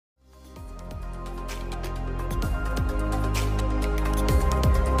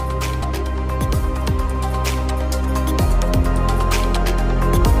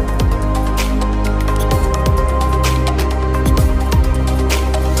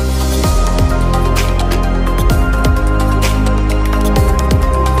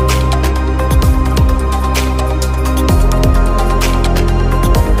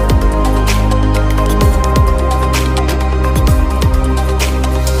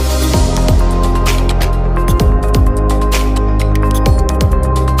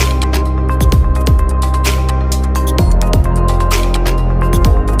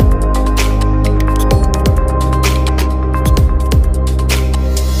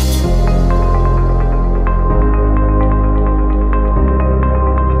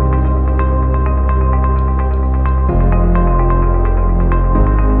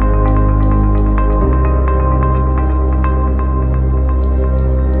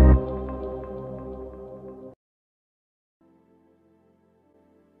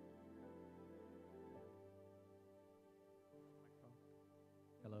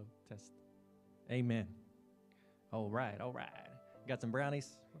Amen. All right, all right. Got some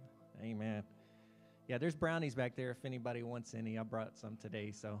brownies? Amen. Yeah, there's brownies back there if anybody wants any. I brought some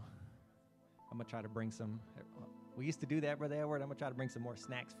today, so I'm going to try to bring some. We used to do that, Brother Edward. I'm going to try to bring some more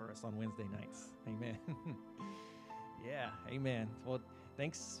snacks for us on Wednesday nights. Amen. Yeah, amen. Well,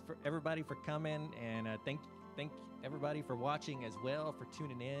 thanks for everybody for coming, and thank everybody for watching as well, for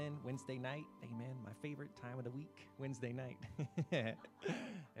tuning in Wednesday night. Amen. My favorite time of the week, Wednesday night.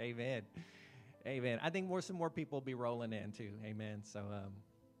 Amen. Amen. I think some more people will be rolling in too. Amen. So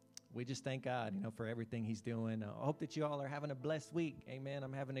we just thank God, for everything He's doing. I hope that you all are having a blessed week. Amen.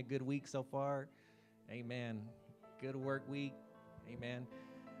 I'm having a good week so far. Amen. Good work week. Amen.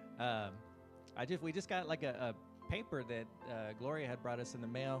 We just got like a paper that Gloria had brought us in the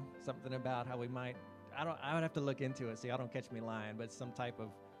mail. Something about how we might. I would have to look into it. See, I don't catch me lying, but some type of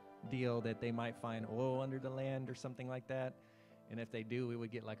deal that they might find oil under the land or something like that. And if they do, we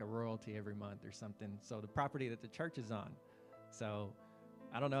would get like a royalty every month or something. So the property that the church is on. So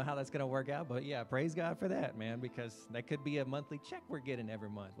I don't know how that's going to work out, but yeah, praise God for that, man, because that could be a monthly check we're getting every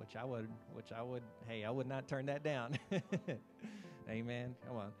month, I would not turn that down. Amen.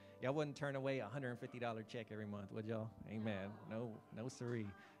 Come on. Y'all wouldn't turn away a $150 check every month, would y'all? Amen. No siree.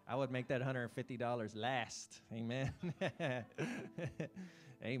 I would make that $150 last. Amen.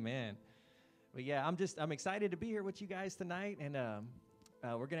 Amen. But yeah, I'm excited to be here with you guys tonight, and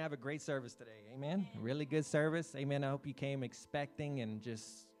we're going to have a great service today. Amen. Really good service. Amen. I hope you came expecting and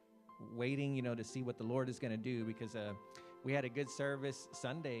just waiting, to see what the Lord is going to do, because we had a good service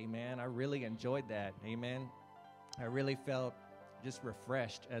Sunday, man. I really enjoyed that. Amen. I really felt just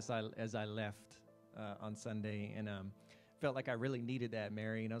refreshed as I left on Sunday, and felt like I really needed that,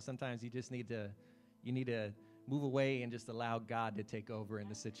 Mary. Sometimes you just need to move away and just allow God to take over in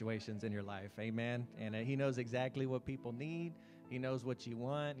the situations in your life. Amen. And He knows exactly what people need. He knows what you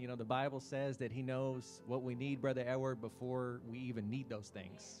want. The Bible says that He knows what we need, Brother Edward, before we even need those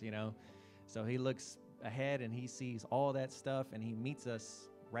things, So He looks ahead and He sees all that stuff, and He meets us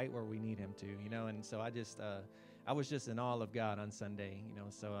right where we need Him to, And so I was just in awe of God on Sunday,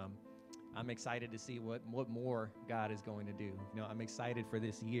 So I'm excited to see what more God is going to do. I'm excited for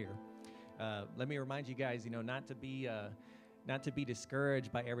this year. Let me remind you guys, not to be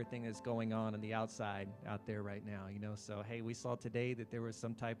discouraged by everything that's going on the outside out there right now, So, hey, we saw today that there was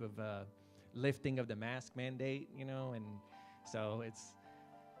some type of lifting of the mask mandate, and so it's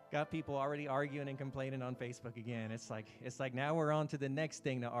got people already arguing and complaining on Facebook again. It's like now we're on to the next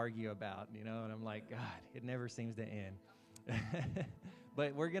thing to argue about, and I'm like, God, it never seems to end.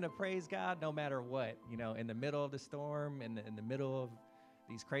 But we're going to praise God no matter what, in the middle of the storm, in the middle of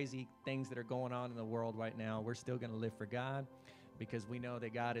these crazy things that are going on in the world right now. We're still going to live for God, because we know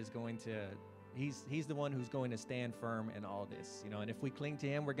that God is going to, He's the one who's going to stand firm in all this, and if we cling to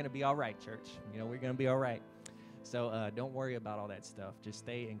Him, we're going to be all right, church. We're going to be all right. So don't worry about all that stuff. Just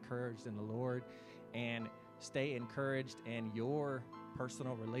stay encouraged in the Lord, and stay encouraged in your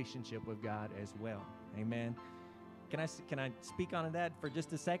personal relationship with God as well. Amen. Can I speak on that for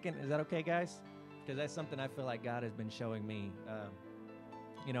just a second? Is that okay, guys? Because that's something I feel like God has been showing me.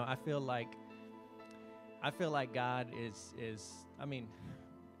 I feel like God is,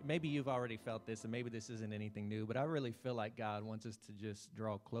 maybe you've already felt this, and maybe this isn't anything new, but I really feel like God wants us to just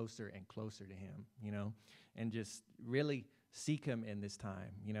draw closer and closer to Him, and just really seek Him in this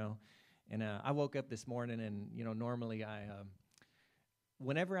time, And I woke up this morning, and, normally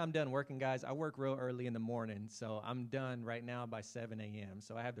whenever I'm done working, guys, I work real early in the morning, so I'm done right now by 7 a.m.,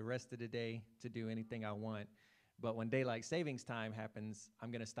 so I have the rest of the day to do anything I want. But when daylight savings time happens, I'm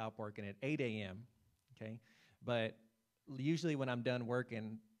going to stop working at 8 a.m., okay? But usually when I'm done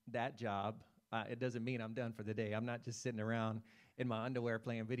working that job, it doesn't mean I'm done for the day. I'm not just sitting around in my underwear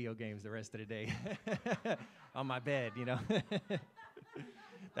playing video games the rest of the day on my bed,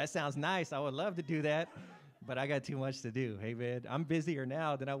 That sounds nice. I would love to do that, but I got too much to do. Hey, man, I'm busier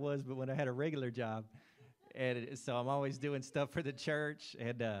now than I was when I had a regular job. And so I'm always doing stuff for the church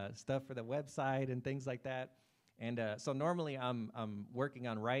and stuff for the website and things like that. And so normally I'm working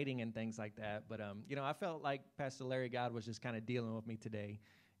on writing and things like that. But, I felt like Pastor Larry God was just kind of dealing with me today.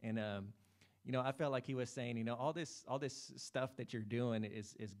 And, I felt like He was saying, all this stuff that you're doing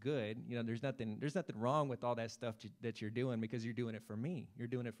is good. There's nothing wrong with all that stuff that you're doing, because you're doing it for me. You're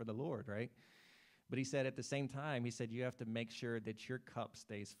doing it for the Lord, right? But He said at the same time, He said, you have to make sure that your cup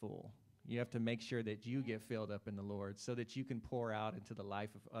stays full. You have to make sure that you get filled up in the Lord, so that you can pour out into the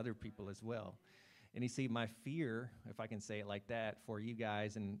life of other people as well. And you see, my fear, if I can say it like that, for you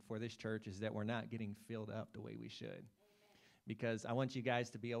guys and for this church is that we're not getting filled up the way we should. because I want you guys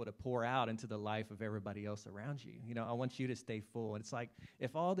to be able to pour out into the life of everybody else around you. You know, I want you to stay full. And it's like,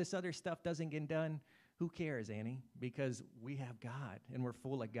 if all this other stuff doesn't get done, who cares, Annie? Because we have God, and we're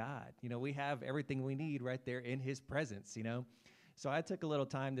full of God. You know, we have everything we need right there in his presence, you know. So I took a little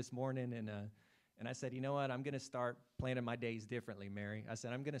time this morning, and I said, you know what? I'm going to start planning my days differently, Mary. I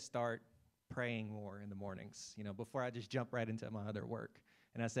said, I'm going to start praying more in the mornings, you know, before I just jump right into my other work.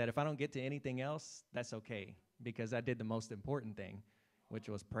 And I said, if I don't get to anything else, that's okay, because I did the most important thing, which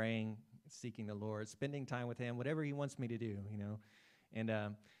was praying, seeking the Lord, spending time with him, whatever he wants me to do, you know. And,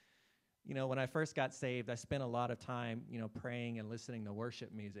 you know, when I first got saved, I spent a lot of time, you know, praying and listening to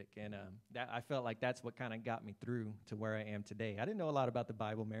worship music. And that I felt like that's what kind of got me through to where I am today. I didn't know a lot about the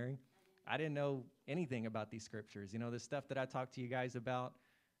Bible, Mary. I didn't know anything about these scriptures. You know, the stuff that I talked to you guys about,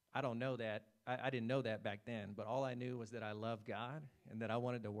 I don't know that. I didn't know that back then. But all I knew was that I loved God and that I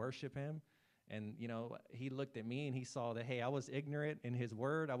wanted to worship him. And, you know, he looked at me and he saw that, hey, I was ignorant in his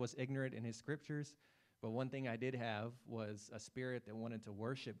word. I was ignorant in his scriptures. But one thing I did have was a spirit that wanted to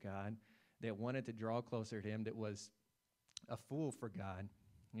worship God, that wanted to draw closer to him, that was a fool for God,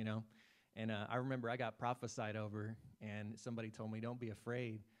 you know. And I remember I got prophesied over, and somebody told me, don't be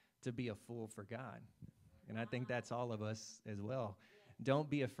afraid to be a fool for God. And I think that's all of us as well.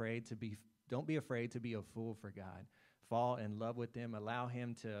 Don't be afraid to be a fool for God. Fall in love with him. Allow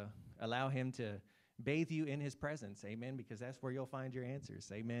him to bathe you in his presence. Amen. Because that's where you'll find your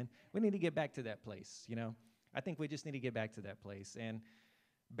answers. Amen. We need to get back to that place, you know. I think we just need to get back to that place and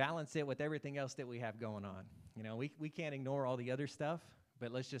balance it with everything else that we have going on. You know, we can't ignore all the other stuff,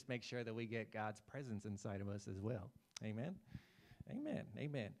 but let's just make sure that we get God's presence inside of us as well. Amen. Amen.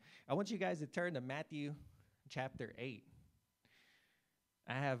 Amen. I want you guys to turn to Matthew chapter 8.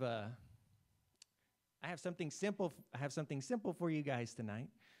 I have something simple. I have something simple for you guys tonight,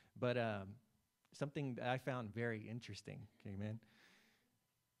 but something that I found very interesting. Amen.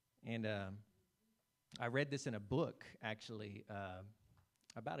 And I read this in a book actually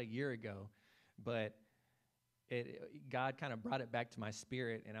about a year ago, but God kind of brought it back to my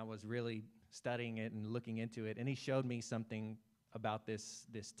spirit, and I was really studying it and looking into it, and he showed me something about this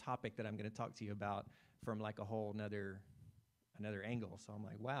topic that I'm going to talk to you about from like a whole another angle. So I'm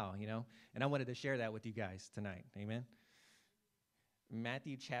like, wow, you know, and I wanted to share that with you guys tonight. Amen.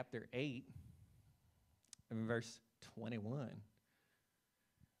 Matthew chapter 8, verse 21.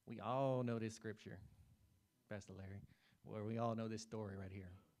 We all know this scripture, Pastor Larry. Well, we all know this story right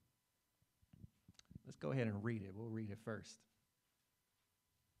here. Let's go ahead and read it. We'll read it first.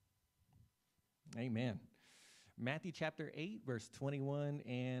 Amen. Matthew chapter 8, verse 21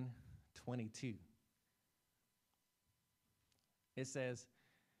 and 22. It says,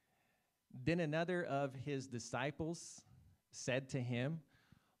 then another of his disciples said to him,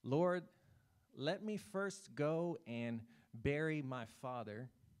 Lord, let me first go and bury my father.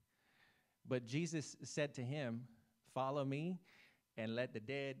 But Jesus said to him, follow me and let the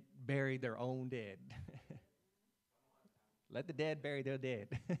dead bury their own dead. Let the dead bury their dead.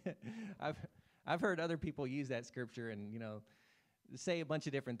 I've heard other people use that scripture and, you know, say a bunch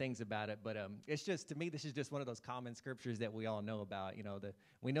of different things about it, but it's just, to me, this is just one of those common scriptures that we all know about. You know,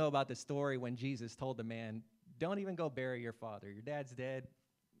 we know about the story when Jesus told the man, don't even go bury your father. Your dad's dead.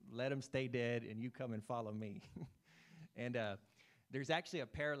 Let him stay dead, and you come and follow me. And there's actually a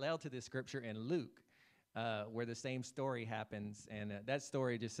parallel to this scripture in Luke, where the same story happens, and that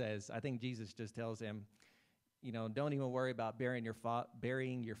story just says, I think Jesus just tells him, you know, don't even worry about burying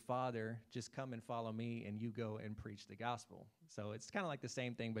your father. Just come and follow me, and you go and preach the gospel. So it's kind of like the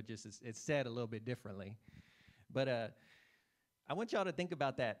same thing, but just it's said a little bit differently. But I want y'all to think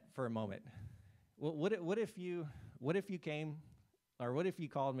about that for a moment. What if you came, or what if you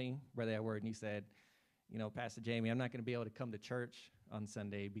called me, Brother Edward, and you said, you know, Pastor Jamey, I'm not going to be able to come to church on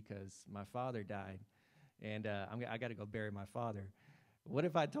Sunday because my father died, and I got to go bury my father. What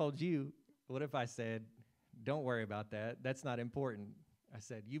if I told you? What if I said, don't worry about that. That's not important. I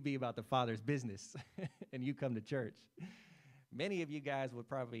said, you be about the Father's business, and you come to church. Many of you guys would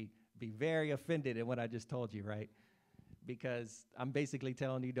probably be very offended at what I just told you, right? Because I'm basically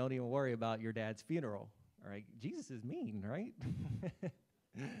telling you, don't even worry about your dad's funeral, all right? Jesus is mean, right?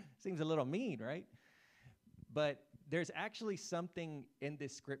 Seems a little mean, right? But there's actually something in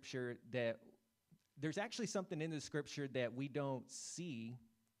this scripture that we don't see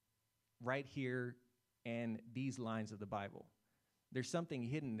right here in these lines of the Bible. There's something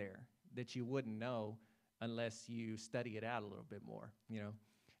hidden there that you wouldn't know unless you study it out a little bit more, you know.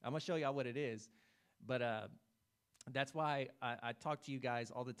 I'm going to show y'all what it is, but that's why I talk to you guys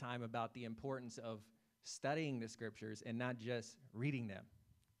all the time about the importance of studying the scriptures and not just reading them.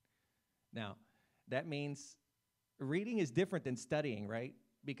 Now, that means reading is different than studying, right?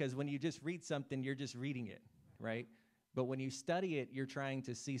 Because when you just read something, you're just reading it, right? But when you study it, you're trying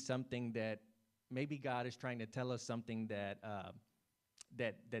to see something that maybe God is trying to tell us something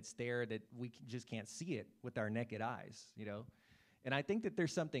that's there that we just can't see it with our naked eyes, you know? And I think that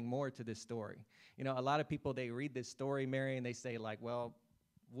there's something more to this story. You know, a lot of people, they read this story, Mary, and they say, like, well,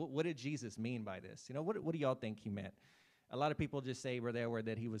 what did Jesus mean by this? You know, what do y'all think he meant? A lot of people just say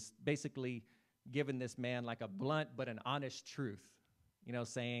that he was basically giving this man like a blunt but an honest truth, you know,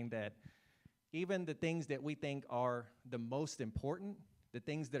 saying that even the things that we think are the most important, the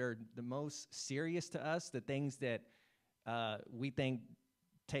things that are the most serious to us, the things that we think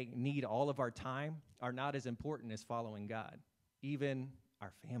need all of our time are not as important as following God, even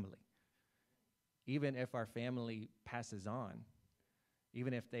our family. Even if our family passes on,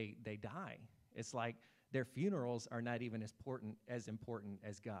 even if they die, it's like their funerals are not even as important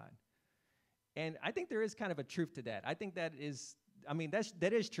as God. And I think there is kind of a truth to that. I think that is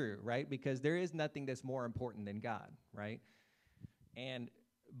true, right? Because there is nothing that's more important than God, right?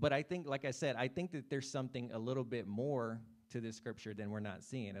 But I think, like I said, I think that there's something a little bit more to this scripture than we're not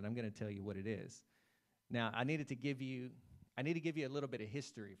seeing, and I'm going to tell you what it is. Now, I need to give you a little bit of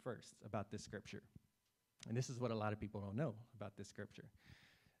history first about this scripture. And this is what a lot of people don't know about this scripture.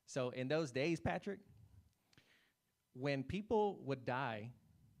 So in those days, Patrick, when people would die,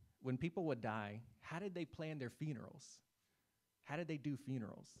 how did they plan their funerals? How did they do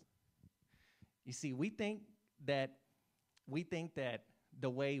funerals? You see, we think that the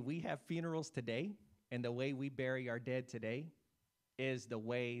way we have funerals today and the way we bury our dead today is the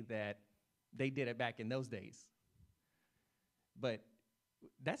way that they did it back in those days. But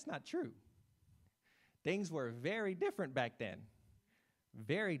that's not true. Things were very different back then.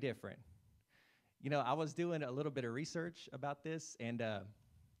 Very different. You know, I was doing a little bit of research about this, and I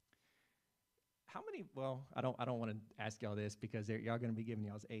don't want to ask y'all this because y'all going to be giving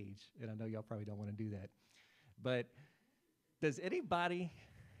y'all's age, and I know y'all probably don't want to do that. But does anybody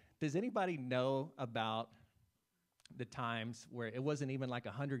know about the times where it wasn't even like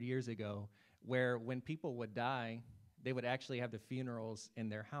 100 years ago, where when people would die, they would actually have the funerals in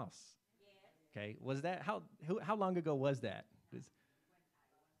their house? Yes. Okay, was that how long ago was that?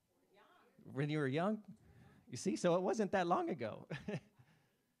 When you were young? You see, so it wasn't that long ago.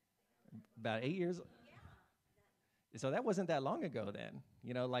 About 8 years. So that wasn't that long ago then.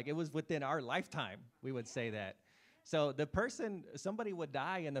 You know, like it was within our lifetime, we would say that. So somebody would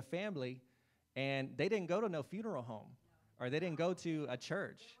die in the family, and they didn't go to no funeral home, or they didn't go to a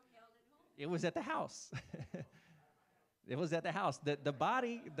church. It was at the house. It was at the house. The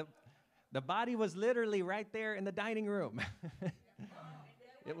body was literally right there in the dining room.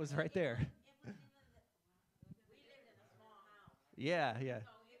 It was right there. Yeah.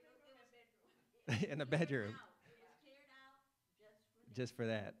 In the bedroom. Just for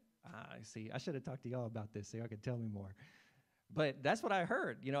that. See, I should have talked to y'all about this so y'all could tell me more. But that's what I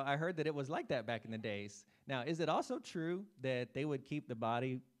heard. You know, I heard that it was like that back in the days. Now, is it also true that they would keep the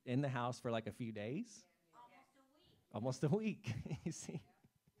body in the house for like a few days? Almost a week. You see?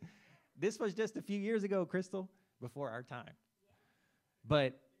 This was just a few years ago, Crystal, before our time.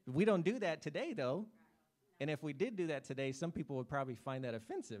 But we don't do that today, though. And if we did do that today, some people would probably find that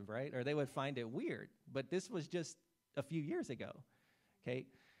offensive, right? Or they would find it weird. But this was just a few years ago, okay?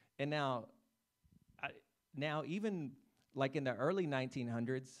 And now even like in the early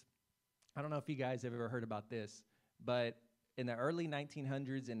 1900s, I don't know if you guys have ever heard about this, but in the early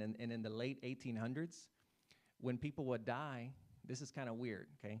 1900s and in the late 1800s, when people would die, this is kind of weird,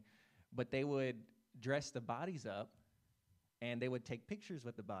 okay? But they would dress the bodies up, and they would take pictures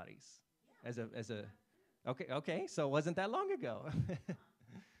with the bodies Okay, so it wasn't that long ago.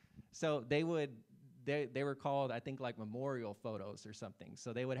 So they were called, I think, like memorial photos or something.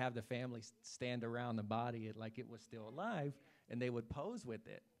 So they would have the family stand around the body like it was still alive, and they would pose with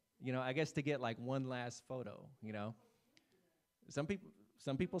it, you know, I guess to get like one last photo, you know.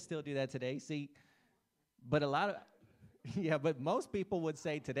 Some people still do that today. See, but but most people would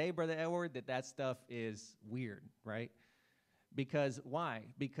say today, Brother Edward, that stuff is weird, right? Because why?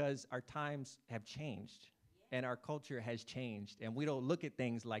 Because our times have changed, and our culture has changed, and we don't look at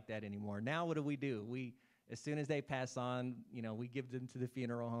things like that anymore. Now what do? We, as soon as they pass on, you know, we give them to the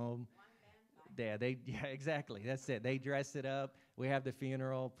funeral home. Yeah, exactly. That's it. They dress it up. We have the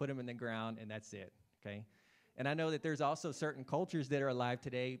funeral, put them in the ground, and that's it. Okay. And I know that there's also certain cultures that are alive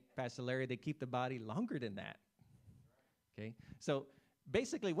today, Pastor Larry, they keep the body longer than that. Okay. So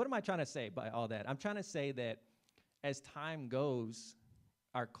basically, what am I trying to say by all that? I'm trying to say that as time goes,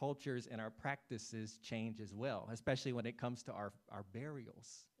 our cultures and our practices change as well, especially when it comes to our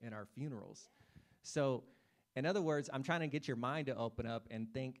burials and our funerals. So In other words, I'm trying to get your mind to open up and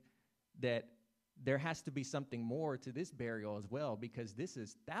think that there has to be something more to this burial as well, because this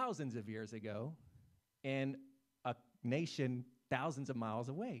is thousands of years ago in a nation thousands of miles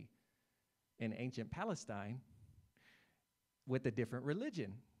away in ancient Palestine with a different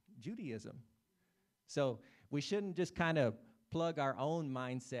religion, Judaism. So we shouldn't just kind of plug our own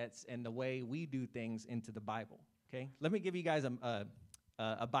mindsets and the way we do things into the Bible, okay? Let me give you guys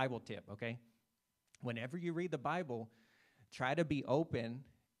a Bible tip, okay? Whenever you read the Bible, try to be open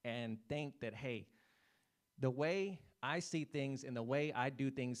and think that, hey, the way I see things and the way I do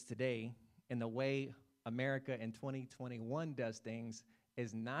things today and the way America in 2021 does things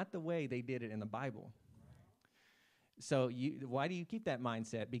is not the way they did it in the Bible. So why do you keep that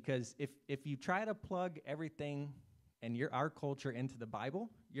mindset? Because if you try to plug everything and our culture into the Bible,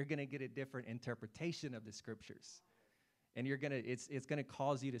 you're going to get a different interpretation of the scriptures. And it's going to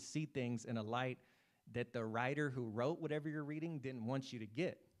cause you to see things in a light that the writer who wrote whatever you're reading didn't want you to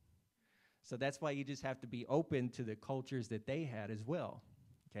get. So that's why you just have to be open to the cultures that they had as well,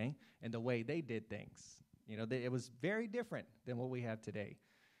 okay? And the way they did things. You know, it was very different than what we have today.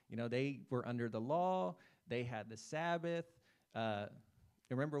 You know, they were under the law. They had the Sabbath.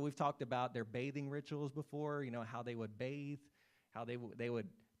 Remember, we've talked about their bathing rituals before, you know, how they would bathe, how they would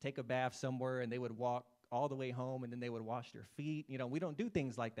take a bath somewhere and they would walk all the way home and then they would wash their feet. You know, we don't do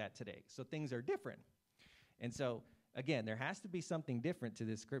things like that today. So things are different. And so, again, there has to be something different to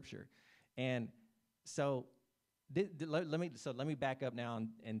this scripture. And so let me back up now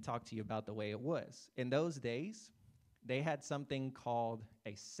and talk to you about the way it was. In those days, they had something called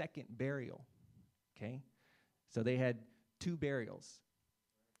a second burial, okay? So they had 2 burials.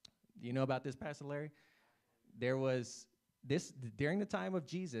 You know about this, Pastor Larry? There was this, during the time of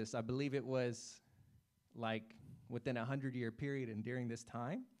Jesus, I believe it was like within a 100-year period, and during this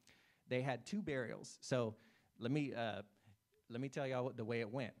time, they had 2 burials. So let me tell y'all the way it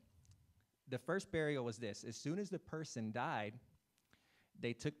went. The first burial was this. As soon as the person died,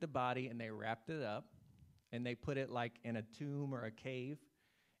 they took the body and they wrapped it up, and they put it like in a tomb or a cave,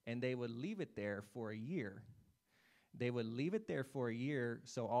 and they would leave it there for a year. They would leave it there for a year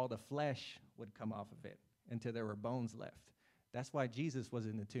so all the flesh would come off of it until there were bones left. That's why Jesus was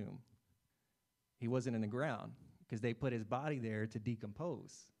in the tomb. He wasn't in the ground because they put his body there to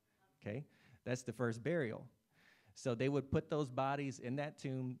decompose, okay? That's the first burial. So they would put those bodies in that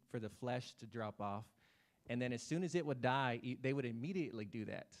tomb for the flesh to drop off, and then as soon as it would die, they would immediately do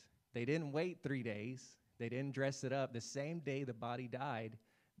that. They didn't wait 3 days. They didn't dress it up. The same day the body died,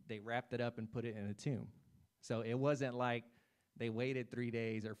 they wrapped it up and put it in a tomb. So it wasn't like they waited 3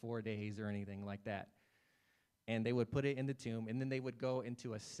 days or 4 days or anything like that. And they would put it in the tomb, and then they would go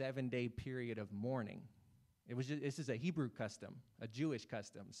into a 7-day period of mourning. This is a Hebrew custom, a Jewish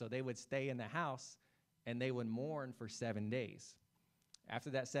custom. So they would stay in the house, and they would mourn for 7 days.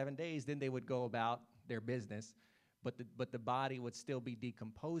 After that 7 days, then they would go about their business, but the body would still be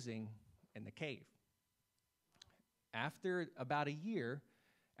decomposing in the cave. After about a year,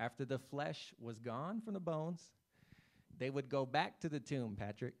 after the flesh was gone from the bones, they would go back to the tomb,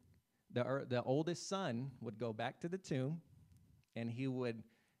 Patrick. The oldest son would go back to the tomb, and he would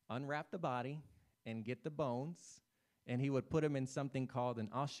unwrap the body and get the bones, and he would put them in something called an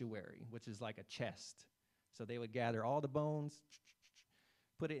ossuary, which is like a chest. So they would gather all the bones,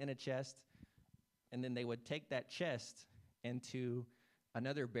 put it in a chest, and then they would take that chest into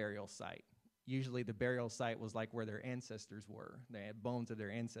another burial site. Usually the burial site was like where their ancestors were. They had bones of their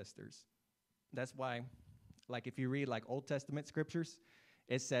ancestors. That's why, like if you read like Old Testament scriptures,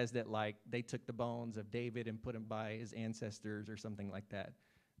 it says that like they took the bones of David and put them by his ancestors or something like that.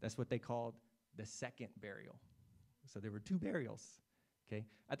 That's what they called the second burial. So there were 2 burials, okay?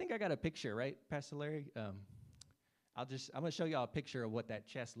 I think I got a picture, right, Pastor Larry? I'm going to show y'all a picture of what that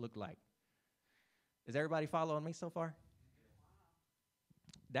chest looked like. Is everybody following me so far?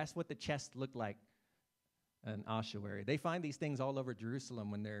 That's what the chest looked like, an ossuary. They find these things all over Jerusalem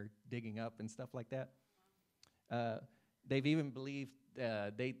when they're digging up and stuff like that. They've even believed,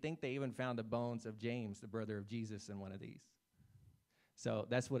 they think they even found the bones of James, the brother of Jesus, in one of these. So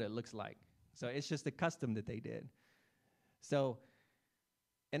that's what it looks like. So it's just a custom that they did. So,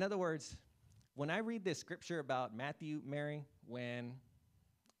 in other words, when I read this scripture about Matthew, Mary, when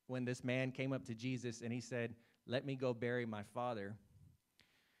this man came up to Jesus and he said, "Let me go bury my father,"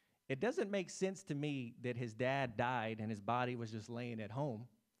 it doesn't make sense to me that his dad died and his body was just laying at home.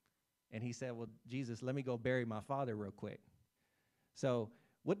 And he said, "Well, Jesus, let me go bury my father real quick." So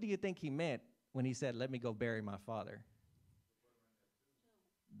what do you think he meant when he said, "Let me go bury my father"?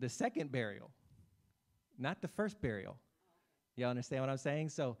 The second burial, not the first burial. You understand what I'm saying?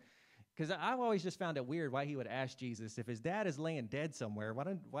 So Because I've always just found it weird why he would ask Jesus, if his dad is laying dead somewhere,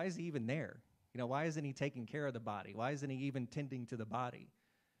 why is he even there? Why isn't he taking care of the body? Why isn't he even tending to the body?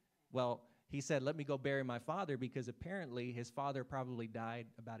 Well, he said, let me go bury my father, because apparently his father probably died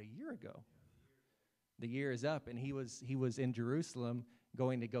about a year ago. The year is up, and he was in Jerusalem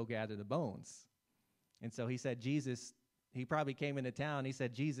going to go gather the bones. And so he said, Jesus, he probably came into town. He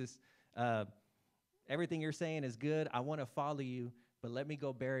said, Jesus, everything you're saying is good. I want to follow you, but let me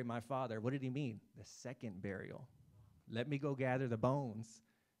go bury my father. What did he mean? The second burial. Let me go gather the bones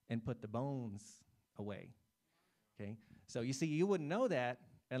and put the bones away. Okay? So you see, you wouldn't know that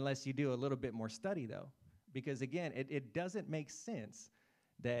unless you do a little bit more study, though. Because again, it doesn't make sense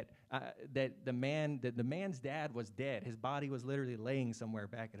that the man's dad was dead. His body was literally laying somewhere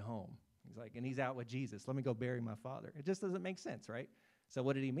back at home. He's like, and he's out with Jesus. Let me go bury my father. It just doesn't make sense, right? So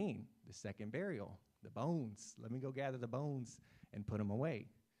what did he mean? The second burial, the bones. Let me go gather the bones and put them away.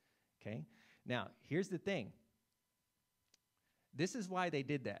 Okay? Now, here's the thing. This is why they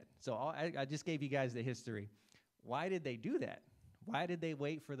did that. So I just gave you guys the history. Why did they do that? Why did they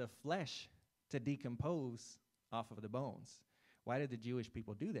wait for the flesh to decompose off of the bones? Why did the Jewish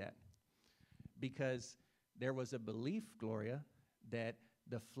people do that? Because there was a belief, Gloria, that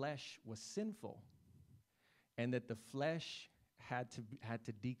the flesh was sinful and that the flesh had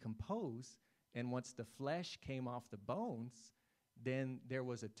to decompose. And once the flesh came off the bones, then there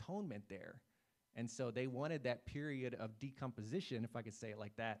was atonement there. And so they wanted that period of decomposition, if I could say it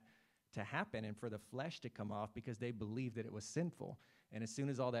like that, to happen and for the flesh to come off, because they believed that it was sinful. And as soon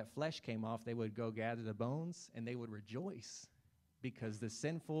as all that flesh came off, they would go gather the bones and they would rejoice, because the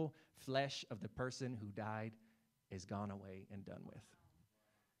sinful flesh of the person who died is gone away and done with.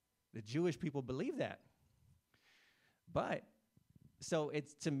 The Jewish people believe that. But, so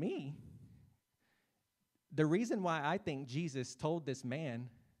it's, to me, the reason why I think Jesus told this man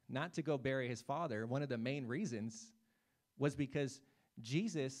not to go bury his father, one of the main reasons, was because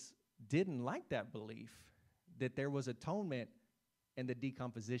Jesus didn't like that belief that there was atonement in the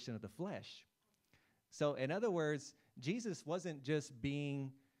decomposition of the flesh. So in other words, Jesus wasn't just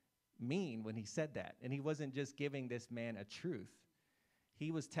being mean when he said that, and he wasn't just giving this man a truth.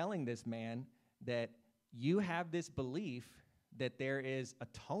 He was telling this man that you have this belief that there is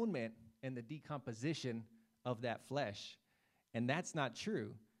atonement in the decomposition of that flesh, and that's not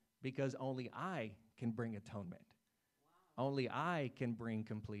true, because only I can bring atonement. Wow. Only I can bring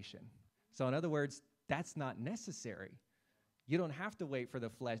completion. So in other words, that's not necessary. You don't have to wait for the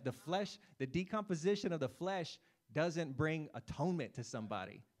flesh. The decomposition of the flesh doesn't bring atonement to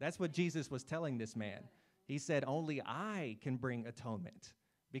somebody. That's what Jesus was telling this man. He said, only I can bring atonement,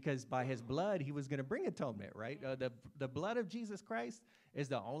 because by his blood, he was going to bring atonement, right? The blood of Jesus Christ is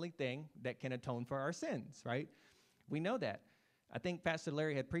the only thing that can atone for our sins, right? We know that. I think Pastor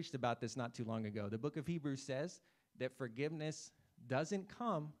Larry had preached about this not too long ago. The book of Hebrews says that forgiveness doesn't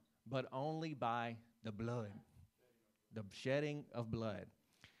come, but only by the blood, the shedding of blood.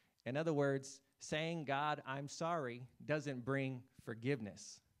 In other words, saying, God, I'm sorry, doesn't bring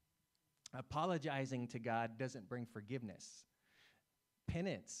forgiveness. Apologizing to God doesn't bring forgiveness.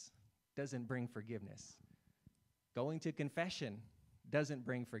 Penance doesn't bring forgiveness. Going to confession doesn't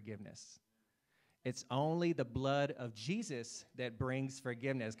bring forgiveness. It's only the blood of Jesus that brings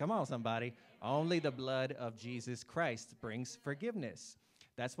forgiveness. Come on, somebody. Only the blood of Jesus Christ brings forgiveness.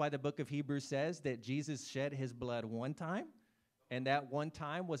 That's why the book of Hebrews says that Jesus shed his blood one time, and that one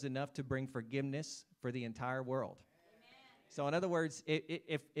time was enough to bring forgiveness for the entire world. Amen. So in other words,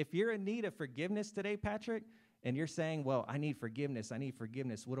 if you're in need of forgiveness today, Patrick, and you're saying, well, I need forgiveness,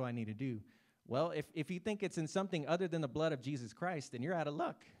 what do I need to do? Well, if you think it's in something other than the blood of Jesus Christ, then you're out of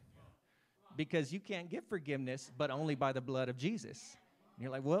luck. Because you can't get forgiveness, but only by the blood of Jesus. And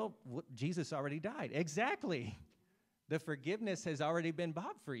you're like, well, Jesus already died. Exactly. The forgiveness has already been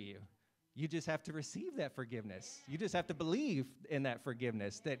bought for you. You just have to receive that forgiveness. You just have to believe in that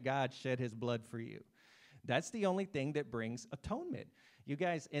forgiveness, that God shed his blood for you. That's the only thing that brings atonement. You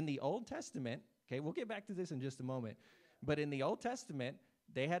guys, in the Old Testament, okay, we'll get back to this in just a moment, but in the Old Testament,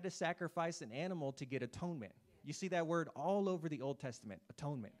 they had to sacrifice an animal to get atonement. You see that word all over the Old Testament,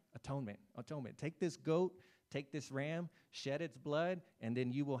 atonement, atonement, atonement. Take this goat, take this ram, shed its blood, and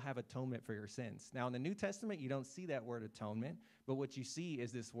then you will have atonement for your sins. Now, in the New Testament, you don't see that word atonement, but what you see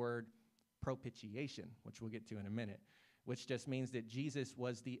is this word propitiation, which we'll get to in a minute, which just means that Jesus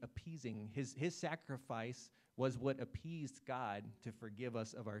was the appeasing. His sacrifice was what appeased God to forgive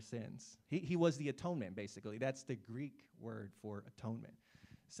us of our sins. He was the atonement, basically. That's the Greek word for atonement.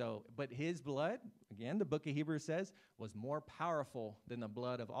 So, but his blood, again, the book of Hebrews says, was more powerful than the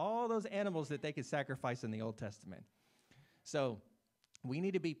blood of all those animals that they could sacrifice in the Old Testament. So, We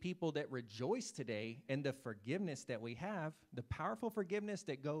need to be people that rejoice today in the forgiveness that we have, the powerful forgiveness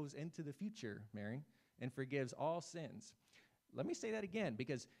that goes into the future, Mary, and forgives all sins. Let me say that again,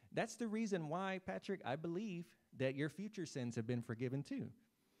 because that's the reason why, Patrick, I believe that your future sins have been forgiven too.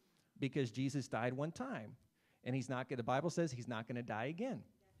 Because Jesus died one time, and the Bible says he's not going to die again.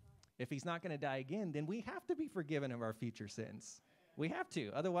 If he's not going to die again, then we have to be forgiven of our future sins. We have to.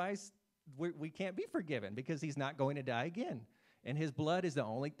 Otherwise, we can't be forgiven because he's not going to die again. And his blood is the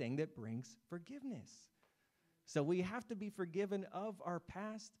only thing that brings forgiveness. So we have to be forgiven of our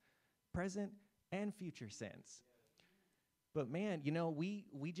past, present, and future sins. But man, we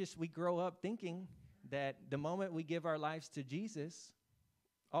grow up thinking that the moment we give our lives to Jesus,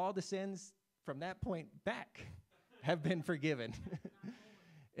 all the sins from that point back have been forgiven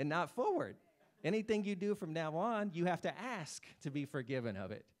and not forward. Anything you do from now on, you have to ask to be forgiven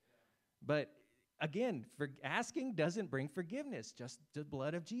of it. But again, asking doesn't bring forgiveness. Just the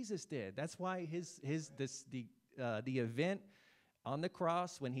blood of Jesus did. That's why the event on the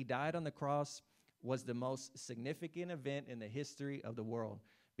cross, when he died on the cross, was the most significant event in the history of the world,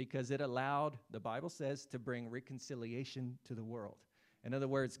 because it allowed, the Bible says, to bring reconciliation to the world. In other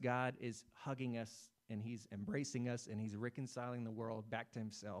words, God is hugging us, and he's embracing us, and he's reconciling the world back to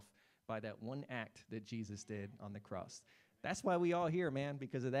himself by that one act that Jesus did on the cross. That's why we all here, man,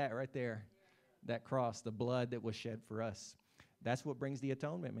 because of that right there. That cross, the blood that was shed for us. That's what brings the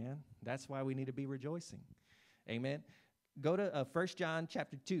atonement, man. That's why we need to be rejoicing. Amen. Go to 1 John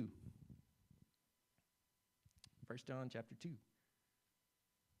chapter 2. 1 John chapter 2.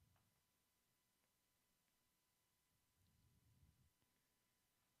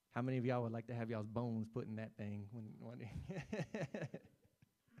 How many of y'all would like to have y'all's bones put in that thing?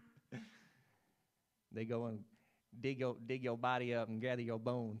 They go and dig your body up and gather your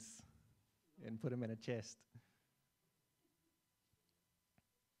bones and put them in a chest.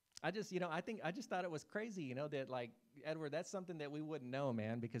 I just thought it was crazy, that, like, Edward, that's something that we wouldn't know,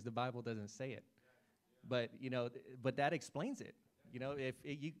 man, because the Bible doesn't say it. But that explains it.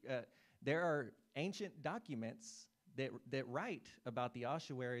 There are ancient documents that write about the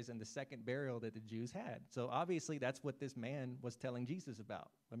ossuaries and the second burial that the Jews had. So obviously that's what this man was telling Jesus about.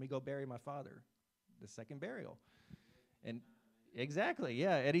 Let me go bury my father, the second burial. And exactly,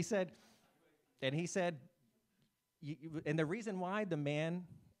 yeah. And he said, and the reason why the man,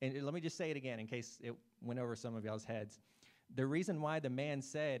 and let me just say it again in case it went over some of y'all's heads. The reason why the man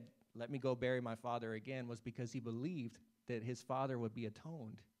said, let me go bury my father again, was because he believed that his father would be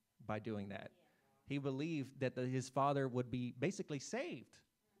atoned by doing that. He believed that his father would be basically saved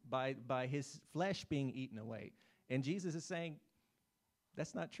by his flesh being eaten away. And Jesus is saying,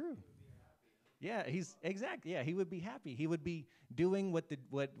 that's not true. Yeah, he would be happy. He would be doing what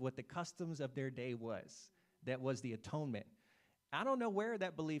the customs of their day was. That was the atonement. I don't know where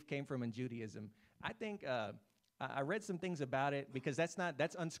that belief came from in Judaism. I think I read some things about it, because that's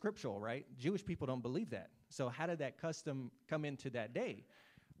unscriptural, right? Jewish people don't believe that. So how did that custom come into that day?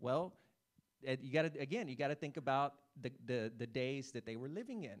 Well, you got to think about the days that they were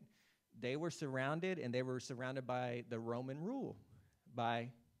living in. They were surrounded by the Roman rule, by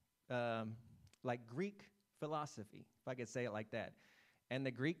like Greek philosophy, if I could say it like that. And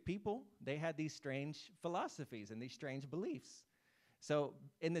the Greek people, they had these strange philosophies and these strange beliefs. So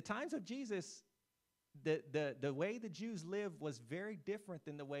in the times of Jesus, the way the Jews lived was very different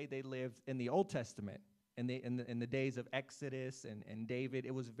than the way they lived in the Old Testament. In the days of Exodus and David,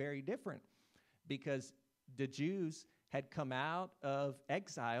 it was very different, because the Jews had come out of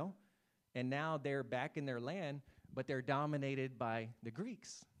exile, and now they're back in their land, but they're dominated by the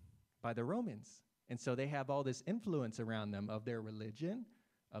Greeks, by the Romans. And so they have all this influence around them of their religion,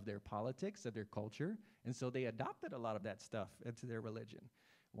 of their politics, of their culture. And so they adopted a lot of that stuff into their religion.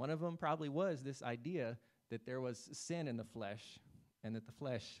 One of them probably was this idea that there was sin in the flesh, and that the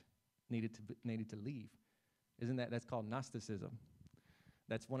flesh needed to leave. That's called Gnosticism.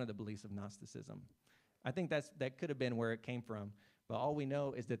 That's one of the beliefs of Gnosticism. I think that could have been where it came from, but all we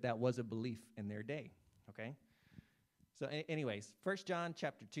know is that was a belief in their day, okay? So anyways, 1 John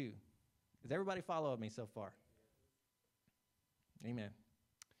chapter 2. Does everybody follow me so far? Amen.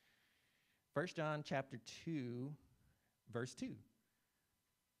 1 John chapter 2, verse 2.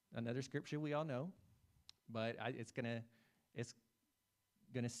 Another scripture we all know, but it's gonna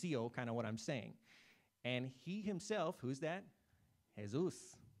seal kind of what I'm saying. And he himself, who's that?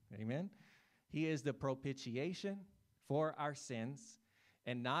 Jesus. Amen. He is the propitiation for our sins,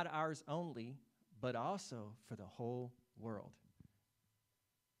 and not ours only, but also for the whole world.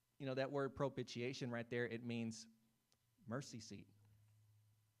 That word propitiation right there, it means mercy seat.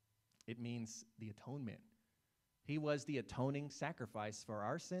 It means the atonement. He was the atoning sacrifice for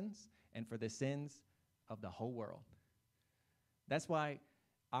our sins and for the sins of the whole world. That's why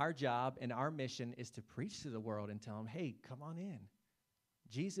our job and our mission is to preach to the world and tell them, hey, come on in.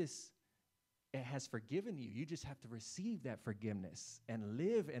 Jesus has forgiven you. You just have to receive that forgiveness and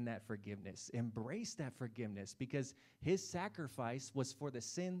live in that forgiveness. Embrace that forgiveness, because his sacrifice was for the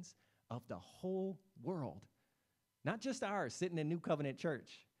sins of the whole world. Not just ours, sitting in New Covenant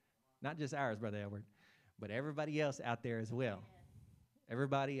Church. Not just ours, Brother Edward, but everybody else out there as well.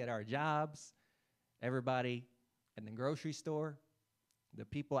 Everybody at our jobs, everybody in the grocery store, the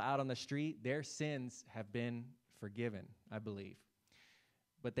people out on the street, their sins have been forgiven, I believe.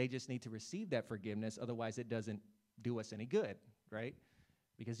 But they just need to receive that forgiveness. Otherwise, it doesn't do us any good, right?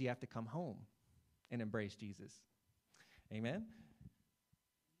 Because you have to come home and embrace Jesus. Amen?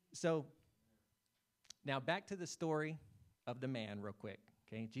 So now back to the story of the man real quick.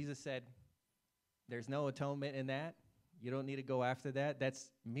 Okay, Jesus said, there's no atonement in that. You don't need to go after that.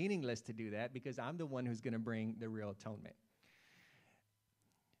 That's meaningless to do that, because I'm the one who's going to bring the real atonement.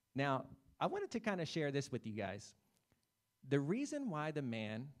 Now, I wanted to kind of share this with you guys. The reason why the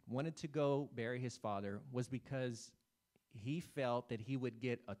man wanted to go bury his father was because he felt that he would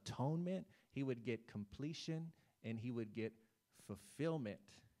get atonement, he would get completion, and he would get fulfillment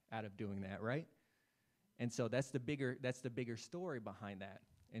out of doing that, right? And so that's the bigger story behind that.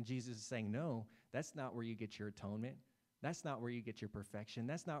 And Jesus is saying, no, that's not where you get your atonement. That's not where you get your perfection.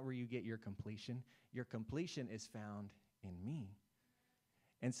 That's not where you get your completion. Your completion is found in me.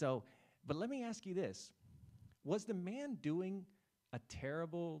 And so, but let me ask you this. Was the man doing a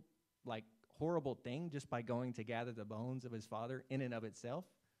terrible, horrible thing just by going to gather the bones of his father in and of itself?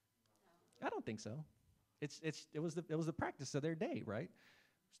 No. I don't think so. It was the practice of their day, right?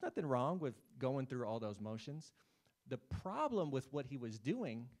 There's nothing wrong with going through all those motions. The problem with what he was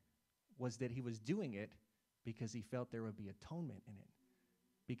doing was that he was doing it because he felt there would be atonement in it,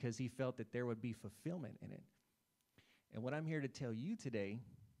 because he felt that there would be fulfillment in it. And what I'm here to tell you today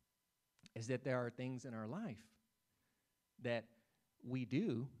is that there are things in our life that we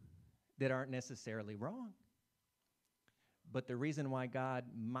do that aren't necessarily wrong. But the reason why God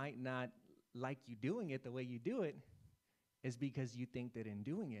might not like you doing it the way you do it is because you think that in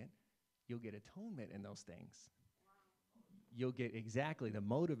doing it, you'll get atonement in those things. You'll get exactly, the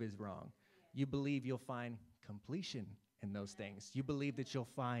motive is wrong. You believe you'll find completion in those things. You believe that you'll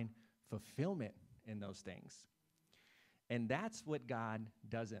find fulfillment in those things. And that's what God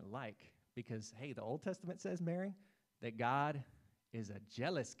doesn't like. Because, hey, the Old Testament says, Mary, that God is a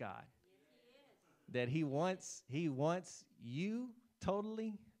jealous God. Yes, he is. That he wants you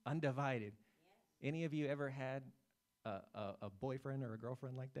totally undivided. Yes. Any of you ever had a boyfriend or a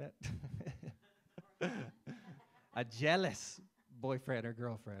girlfriend like that? A jealous boyfriend or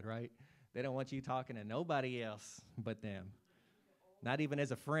girlfriend, right? They don't want you talking to nobody else but them. Not even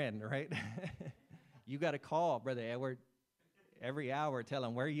as a friend, right? You got to call Brother Edward every hour, tell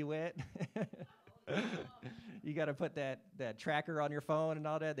them where you at. You got to put that tracker on your phone and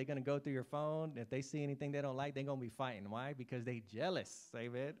all that. They're going to go through your phone. If they see anything they don't like, they're going to be fighting. Why? Because they jealous.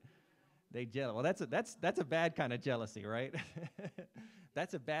 Amen. They jealous. Well, that's a bad kind of jealousy, right?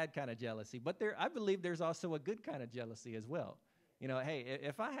 That's a bad kind of jealousy. But I believe there's also a good kind of jealousy as well. You know, hey,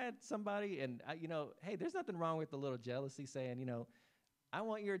 if I had somebody and, hey, there's nothing wrong with a little jealousy saying, I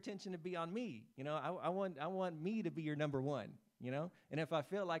want your attention to be on me. I want me to be your number one, And if I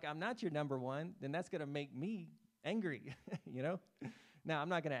feel like I'm not your number one, then that's going to make me angry, Now, I'm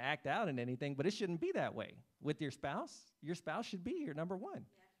not going to act out in anything, but it shouldn't be that way. With your spouse should be your number one.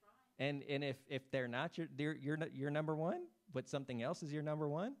 That's right. And if they're not your number one, but something else is your number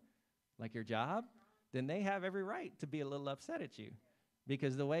one, like your job, then they have every right to be a little upset at you.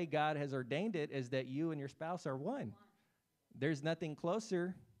 Because the way God has ordained it is that you and your spouse are one. There's nothing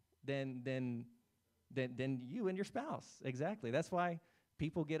closer than you and your spouse. Exactly. That's why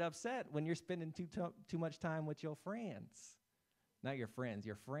people get upset when you're spending too much time with your friends. Not your friends,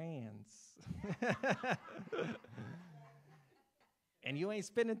 your friends. And you ain't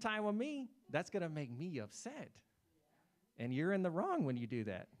spending time with me. That's going to make me upset. And you're in the wrong when you do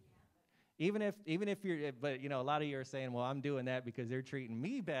that. Even if you're, but a lot of you are saying, well, I'm doing that because they're treating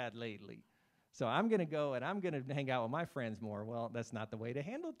me bad lately. So I'm going to go and I'm going to hang out with my friends more. Well, that's not the way to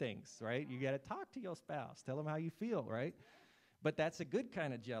handle things, right? You got to talk to your spouse. Tell them how you feel, right? But that's a good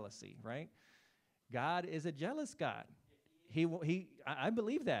kind of jealousy, right? God is a jealous God. I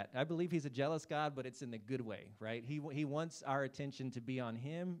believe that. I believe he's a jealous God, but it's in the good way, right? He wants our attention to be on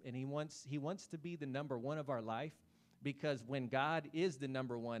him, and he wants to be the number one of our life, because when God is the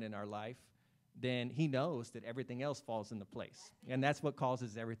number one in our life, then he knows that everything else falls into place. And that's what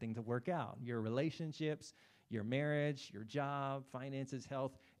causes everything to work out. Your relationships, your marriage, your job, finances,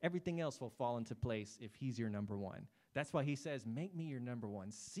 health, everything else will fall into place if he's your number one. That's why he says, make me your number one.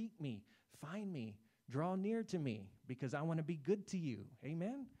 Seek me, find me, draw near to me, because I want to be good to you.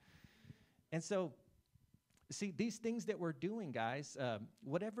 Amen? And so, see, these things that we're doing, guys,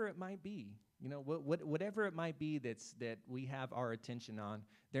 whatever it might be, whatever it might be that we have our attention on,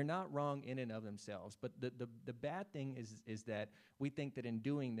 they're not wrong in and of themselves. But the bad thing is that we think that in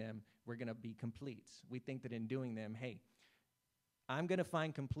doing them, we're going to be complete. We think that in doing them, hey, I'm going to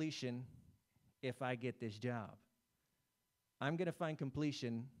find completion if I get this job. I'm going to find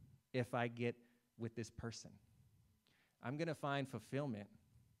completion if I get with this person. I'm going to find fulfillment.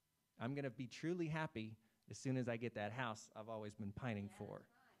 I'm going to be truly happy as soon as I get that house I've always been pining for.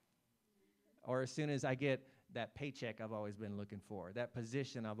 Or as soon as I get that paycheck I've always been looking for, that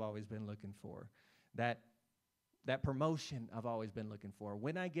position I've always been looking for, that promotion I've always been looking for.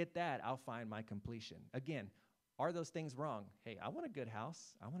 When I get that, I'll find my completion. Again, are those things wrong? Hey, I want a good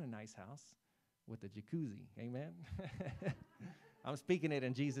house. I want a nice house with a jacuzzi. Amen? I'm speaking it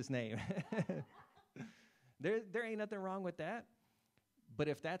in Jesus' name. There ain't nothing wrong with that. But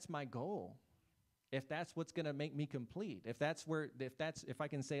if that's my goal, if that's what's going to make me complete, if I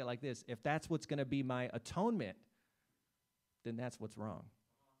can say it like this, if that's what's going to be my atonement, then that's what's wrong.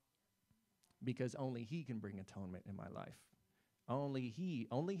 Because only he can bring atonement in my life. Only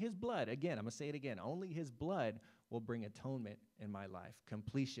his blood, again, I'm going to say it again, only his blood will bring atonement in my life,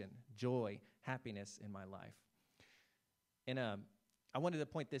 completion, joy, happiness in my life. And I wanted to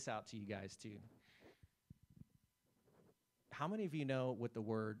point this out to you guys too. How many of you know what the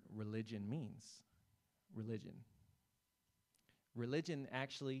word religion means? Religion. Religion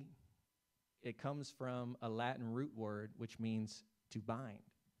actually, it comes from a Latin root word, which means to bind.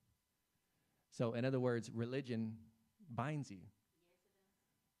 So in other words, religion binds you.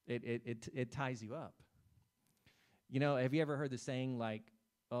 It ties you up. Have you ever heard the saying like,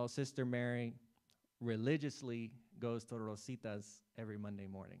 oh, Sister Mary religiously goes to Rositas every Monday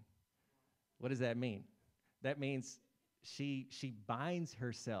morning? What does that mean? That means she binds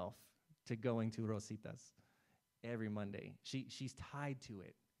herself to going to Rositas every Monday. She's tied to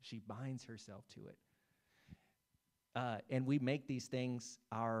it. She binds herself to it. And we make these things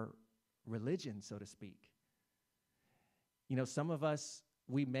our religion, so to speak. Some of us,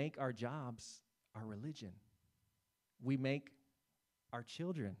 we make our jobs our religion. We make our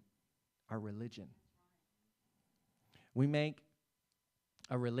children our religion. We make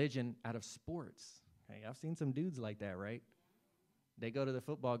a religion out of sports. Hey, I've seen some dudes like that, right? They go to the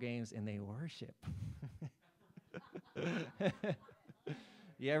football games and they worship.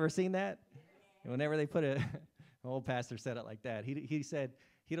 You ever seen that? Whenever they put an old pastor said it like that. He said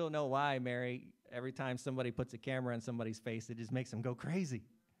he don't know why, Mary, every time somebody puts a camera on somebody's face, it just makes them go crazy,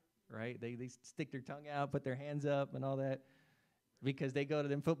 right? They stick their tongue out, put their hands up and all that, because they go to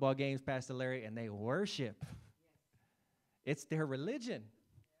them football games, Pastor Larry, and they worship. It's their religion.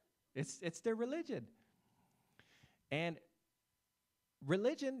 It's their religion. And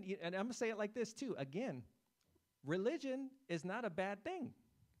religion, and I'm going to say it like this too, again, religion is not a bad thing.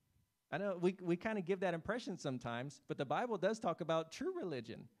 I know we kind of give that impression sometimes, but the Bible does talk about true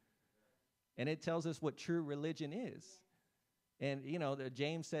religion. And it tells us what true religion is. And,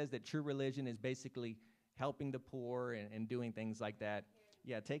 James says that true religion is basically helping the poor and doing things like that.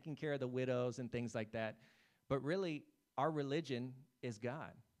 Yeah, taking care of the widows and things like that. But really, our religion is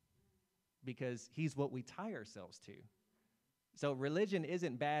God, because he's what we tie ourselves to. So religion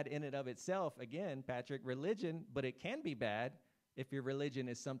isn't bad in and of itself. Again, Patrick, religion, but it can be bad if your religion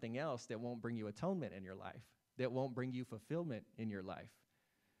is something else that won't bring you atonement in your life, that won't bring you fulfillment in your life.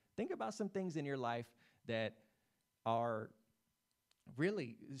 Think about some things in your life that are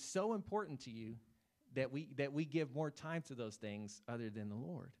really so important to you that we give more time to those things other than the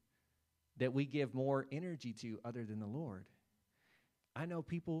Lord, that we give more energy to other than the Lord. I know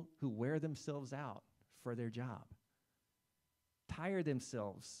people who wear themselves out for their job, tire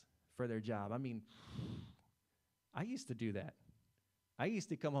themselves for their job. I mean, I used to do that. I used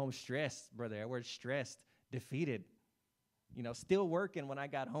to come home stressed, brother. I was stressed, defeated, still working when I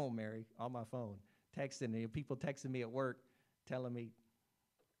got home, Mary, on my phone, texting me, people texting me at work, telling me,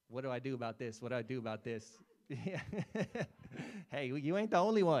 what do I do about this? What do I do about this? Hey, you ain't the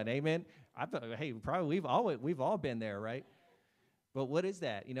only one, amen. Hey, probably we've all been there, right? But what is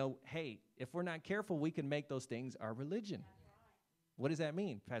that? Hey, if we're not careful, we can make those things our religion. What does that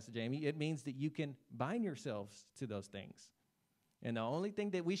mean, Pastor Jamey? It means that you can bind yourselves to those things. And the only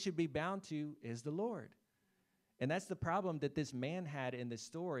thing that we should be bound to is the Lord. And that's the problem that this man had in this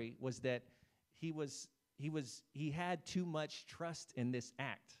story, was that he had too much trust in this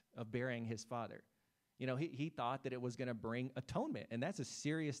act of burying his father. He thought that it was going to bring atonement. And that's a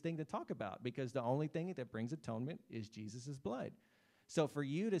serious thing to talk about because the only thing that brings atonement is Jesus' blood. So for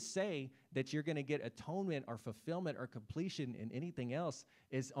you to say that you're going to get atonement or fulfillment or completion in anything else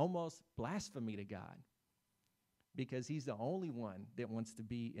is almost blasphemy to God because he's the only one that wants to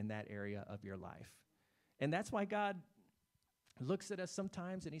be in that area of your life. And that's why God looks at us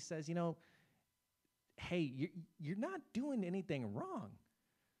sometimes and he says, hey, you're not doing anything wrong.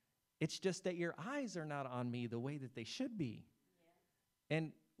 It's just that your eyes are not on me the way that they should be. Yeah.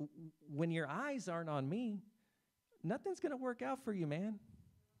 And when your eyes aren't on me, nothing's going to work out for you, man.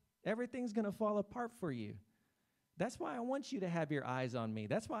 Everything's going to fall apart for you. That's why I want you to have your eyes on me.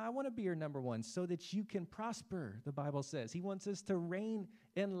 That's why I want to be your number one, so that you can prosper, the Bible says. He wants us to reign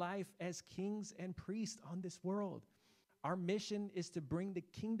in life as kings and priests on this world. Our mission is to bring the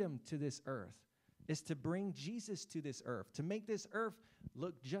kingdom to this earth, is to bring Jesus to this earth, to make this earth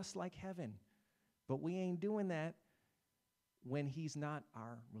look just like heaven. But we ain't doing that when he's not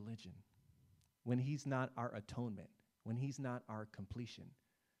our religion, when he's not our atonement, when he's not our completion.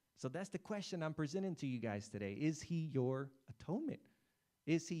 So that's the question I'm presenting to you guys today. Is he your atonement?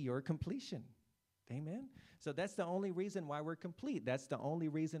 Is he your completion? Amen? So that's the only reason why we're complete. That's the only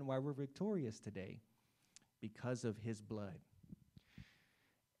reason why we're victorious today, because of his blood.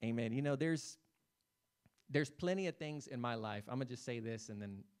 Amen. There's plenty of things in my life. I'm going to just say this and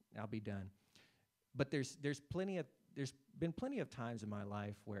then I'll be done. But there's been plenty of times in my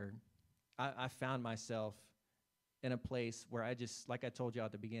life where I found myself in a place where I just, like I told you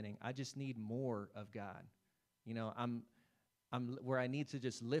at the beginning, I just need more of God. I'm where I need to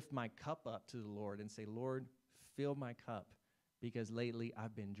just lift my cup up to the Lord and say, Lord, fill my cup, because lately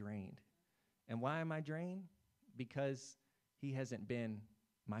I've been drained. And why am I drained? Because he hasn't been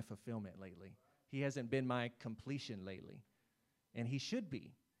my fulfillment lately. He hasn't been my completion lately. And he should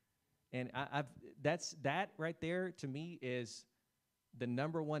be. And that right there to me is the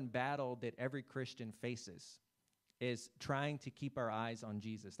number one battle that every Christian faces, is trying to keep our eyes on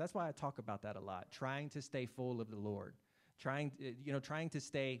Jesus. That's why I talk about that a lot. Trying to stay full of the Lord, trying to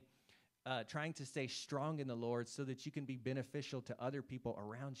stay strong in the Lord so that you can be beneficial to other people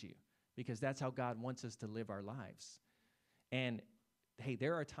around you, because that's how God wants us to live our lives. And hey,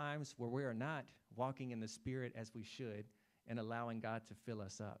 there are times where we are not walking in the Spirit as we should and allowing God to fill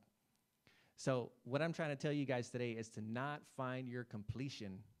us up. So what I'm trying to tell you guys today is to not find your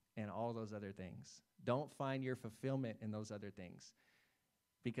completion in all those other things. Don't find your fulfillment in those other things.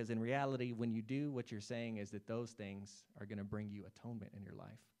 Because in reality, when you do, what you're saying is that those things are going to bring you atonement in your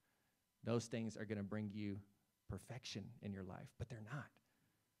life. Those things are going to bring you perfection in your life, but they're not.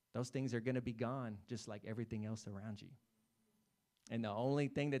 Those things are going to be gone just like everything else around you. And the only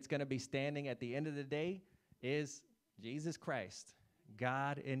thing that's going to be standing at the end of the day is Jesus Christ,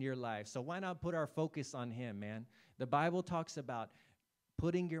 God in your life. So why not put our focus on him, man? The Bible talks about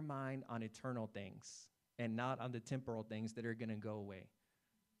putting your mind on eternal things and not on the temporal things that are going to go away.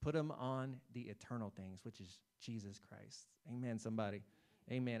 Put them on the eternal things, which is Jesus Christ. Amen, somebody.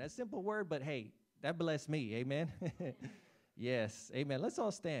 Amen. A simple word, but hey, that blessed me. Amen. Yes. Amen. Let's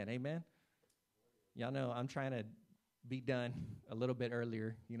all stand. Amen. Y'all know I'm trying to be done a little bit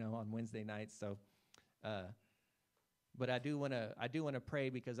earlier, on Wednesday nights. So, but I do want to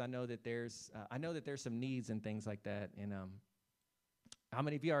pray, because I know that there's some needs and things like that. And how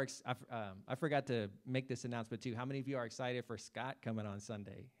many of you are? I forgot to make this announcement too. How many of you are excited for Scott coming on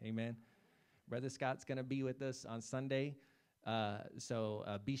Sunday? Amen. Brother Scott's going to be with us on Sunday. So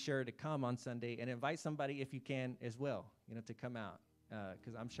be sure to come on Sunday and invite somebody if you can as well, to come out,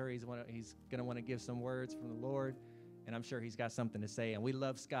 because I'm sure he's going to want to give some words from the Lord, and I'm sure he's got something to say. And we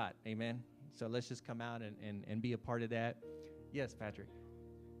love Scott, amen. So let's just come out and be a part of that. Yes, Patrick.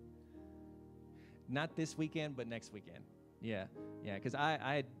 Not this weekend, but next weekend. Yeah, because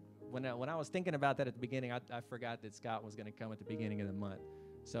when I was thinking about that at the beginning, I forgot that Scott was going to come at the beginning of the month.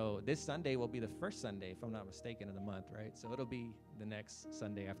 So this Sunday will be the first Sunday, if I'm not mistaken, of the month, right? So it'll be the next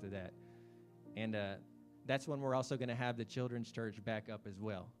Sunday after that. And that's when we're also going to have the children's church back up as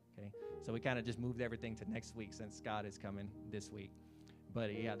well, okay? So we kind of just moved everything to next week since Scott is coming this week.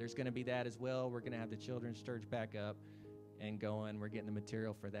 But, yeah, there's going to be that as well. We're going to have the children's church back up and going. We're getting the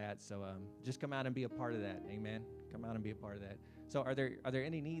material for that. So just come out and be a part of that, amen? Come out and be a part of that. So are there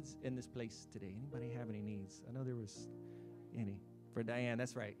any needs in this place today? Anybody have any needs? I know there was any. For Diane,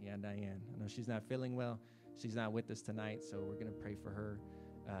 that's right. Yeah, Diane. I know she's not feeling well. She's not with us tonight, so we're going to pray for her.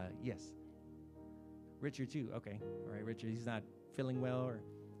 Yes. Richard, too. Okay. All right, Richard, he's not feeling well.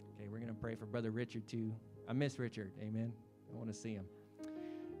 Okay, we're going to pray for Brother Richard, too. I miss Richard. Amen. I want to see him.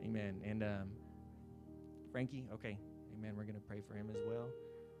 Amen. And Frankie, okay. Amen. We're going to pray for him as well.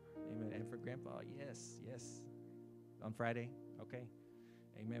 Amen. And for Grandpa, yes, yes. On Friday, okay.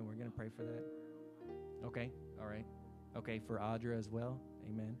 Amen. We're going to pray for that. Okay, all right. Okay, for Audra as well.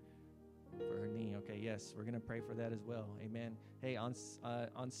 Amen. For her knee. Okay, yes, we're going to pray for that as well. Amen. Hey, on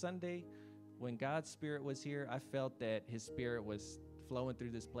Sunday, when God's Spirit was here, I felt that His Spirit was flowing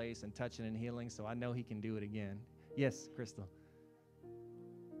through this place and touching and healing, so I know He can do it again. Yes, Crystal.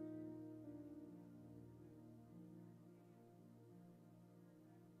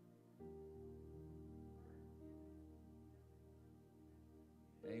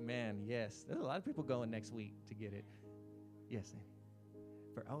 Amen. Yes, there's a lot of people going next week to get it. Yes.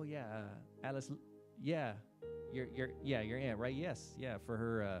 For Alice. Yeah, your aunt, right? Yes, yeah, for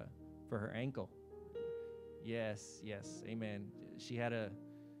her ankle. Yes. Amen. She had a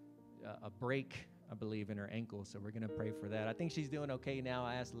break, I believe, in her ankle, so we're gonna pray for that. I think she's doing okay now.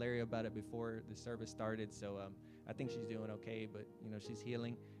 I asked Larry about it before the service started, so I think she's doing okay. But she's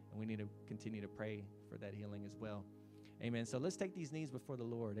healing, and we need to continue to pray for that healing as well. Amen. So let's take these knees before the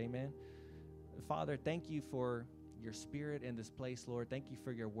Lord. Amen. Father, thank you for your Spirit in this place, Lord. Thank you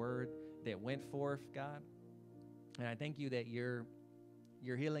for your word that went forth, God. And I thank you that your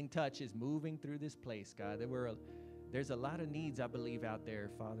healing touch is moving through this place, God. There's a lot of needs, I believe, out there,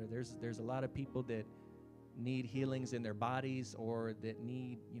 Father. There's a lot of people that need healings in their bodies, or that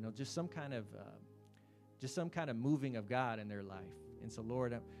need, just some kind of moving of God in their life. And so,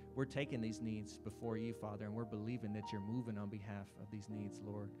 Lord, we're taking these needs before you, Father, and we're believing that you're moving on behalf of these needs,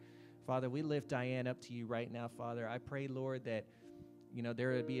 Lord. Father, we lift Diane up to you right now, Father. I pray, Lord, that,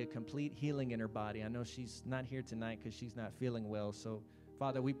 there would be a complete healing in her body. I know she's not here tonight because she's not feeling well. So,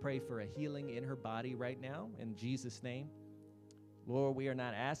 Father, we pray for a healing in her body right now in Jesus' name. Lord, we are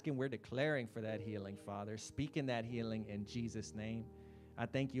not asking, we're declaring for that healing, Father, speaking that healing in Jesus' name. I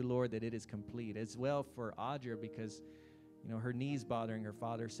thank you, Lord, that it is complete. As well for Audra, because her knees bothering her,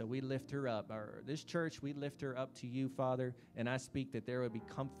 Father. So we lift her up. This church, we lift her up to you, Father. And I speak that there would be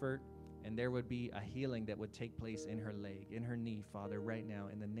comfort and there would be a healing that would take place in her leg, in her knee, Father, right now,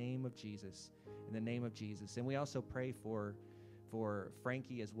 in the name of Jesus. In the name of Jesus. And we also pray for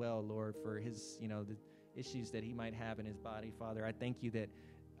Frankie as well, Lord, for his, the issues that he might have in his body, Father. I thank you that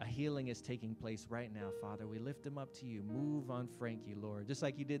a healing is taking place right now, Father. We lift him up to you. Move on Frankie, Lord. Just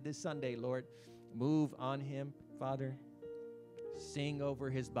like you did this Sunday, Lord. Move on him, Father. Sing over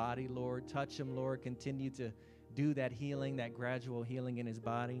his body, Lord. Touch him, Lord. Continue to do that healing, that gradual healing in his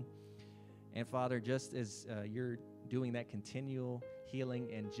body. And Father, just as you're doing that continual healing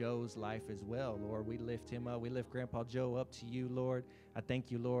in Joe's life as well, Lord, we lift him up. We lift Grandpa Joe up to you, Lord. I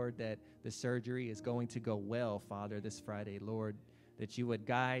thank you, Lord, that the surgery is going to go well, Father, this Friday, Lord, that you would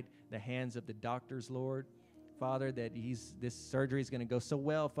guide the hands of the doctors, Lord. Father, that this surgery is going to go so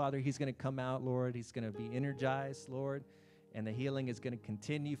well, Father. He's going to come out, Lord. He's going to be energized, Lord. And the healing is going to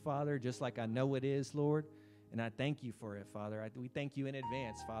continue, Father, just like I know it is, Lord. And I thank you for it, Father. We thank you in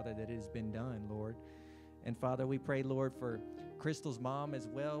advance, Father, that it has been done, Lord. And, Father, we pray, Lord, for Crystal's mom as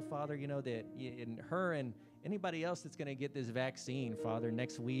well, Father, that in her and anybody else that's going to get this vaccine, Father,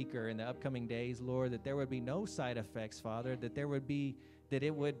 next week or in the upcoming days, Lord, that there would be no side effects, Father, that it would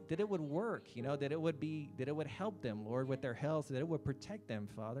work, that it would help them, Lord, with their health, that it would protect them,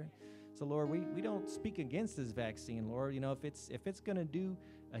 Father. So, Lord, we don't speak against this vaccine, Lord. If it's going to do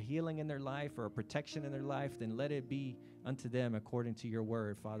a healing in their life or a protection in their life, then let it be unto them according to your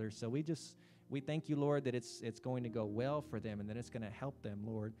word, Father. So we thank you, Lord, that it's going to go well for them and that it's going to help them,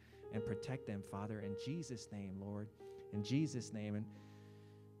 Lord, and protect them, Father, in Jesus' name, Lord, in Jesus' name. And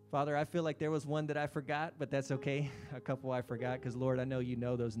Father, I feel like there was one that I forgot, but that's okay. A couple I forgot because, Lord, I know you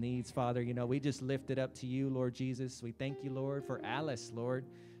know those needs, Father. We just lift it up to you, Lord Jesus. We thank you, Lord, for Alice, Lord,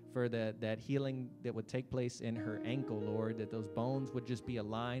 for that healing that would take place in her ankle, Lord, that those bones would just be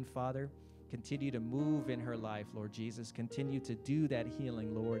aligned, Father. Continue to move in her life, Lord Jesus. Continue to do that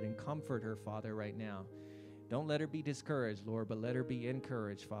healing, Lord, and comfort her, Father, right now. Don't let her be discouraged, Lord, but let her be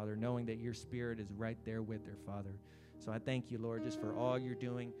encouraged, Father, knowing that your Spirit is right there with her, Father. So I thank you, Lord, just for all you're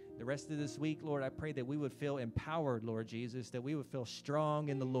doing. The rest of this week, Lord, I pray that we would feel empowered, Lord Jesus, that we would feel strong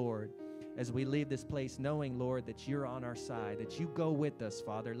in the Lord as we leave this place, knowing, Lord, that you're on our side, that you go with us,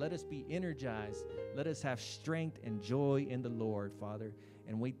 Father. Let us be energized. Let us have strength and joy in the Lord, Father.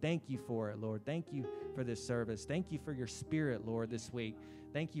 And we thank you for it, Lord. Thank you for this service. Thank you for your Spirit, Lord, this week.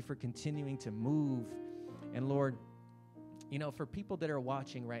 Thank you for continuing to move. And, Lord, for people that are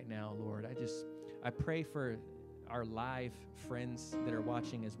watching right now, Lord, I pray for our live friends that are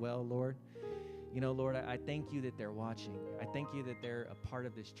watching as well, Lord. Lord, I thank you that they're watching. I thank you that they're a part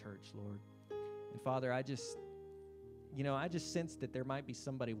of this church, Lord. And Father, I just sense that there might be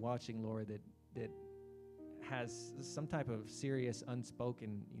somebody watching, Lord, that has some type of serious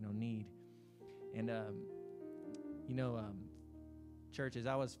unspoken, need. And, church, as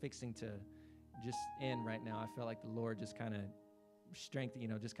I was fixing to just end right now, I felt like the Lord just kind of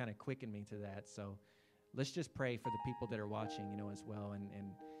just kind of quickened me to that. So let's just pray for the people that are watching, as well. And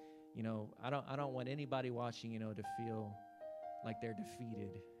I don't want anybody watching, to feel like they're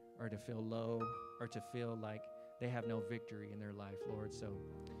defeated or to feel low or to feel like they have no victory in their life, Lord. So,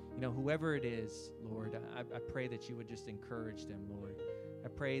 whoever it is, Lord, I pray that you would just encourage them, Lord. I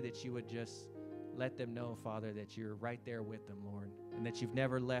pray that you would just let them know, Father, that you're right there with them, Lord, and that you've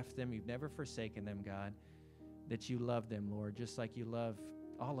never left them, you've never forsaken them, God, that you love them, Lord, just like you love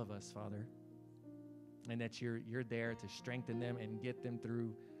all of us, Father, and that you're there to strengthen them and get them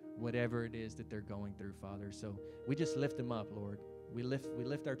through whatever it is that they're going through, Father. So we just lift them up, Lord. We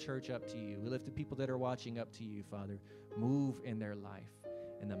lift our church up to you. We lift the people that are watching up to you, Father. Move in their life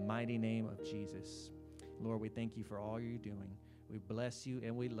in the mighty name of Jesus. Lord, we thank you for all you're doing. We bless you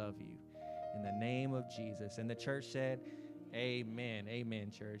and we love you in the name of Jesus. And the church said, amen.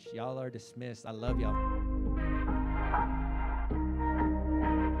 Amen, church. Y'all are dismissed. I love y'all.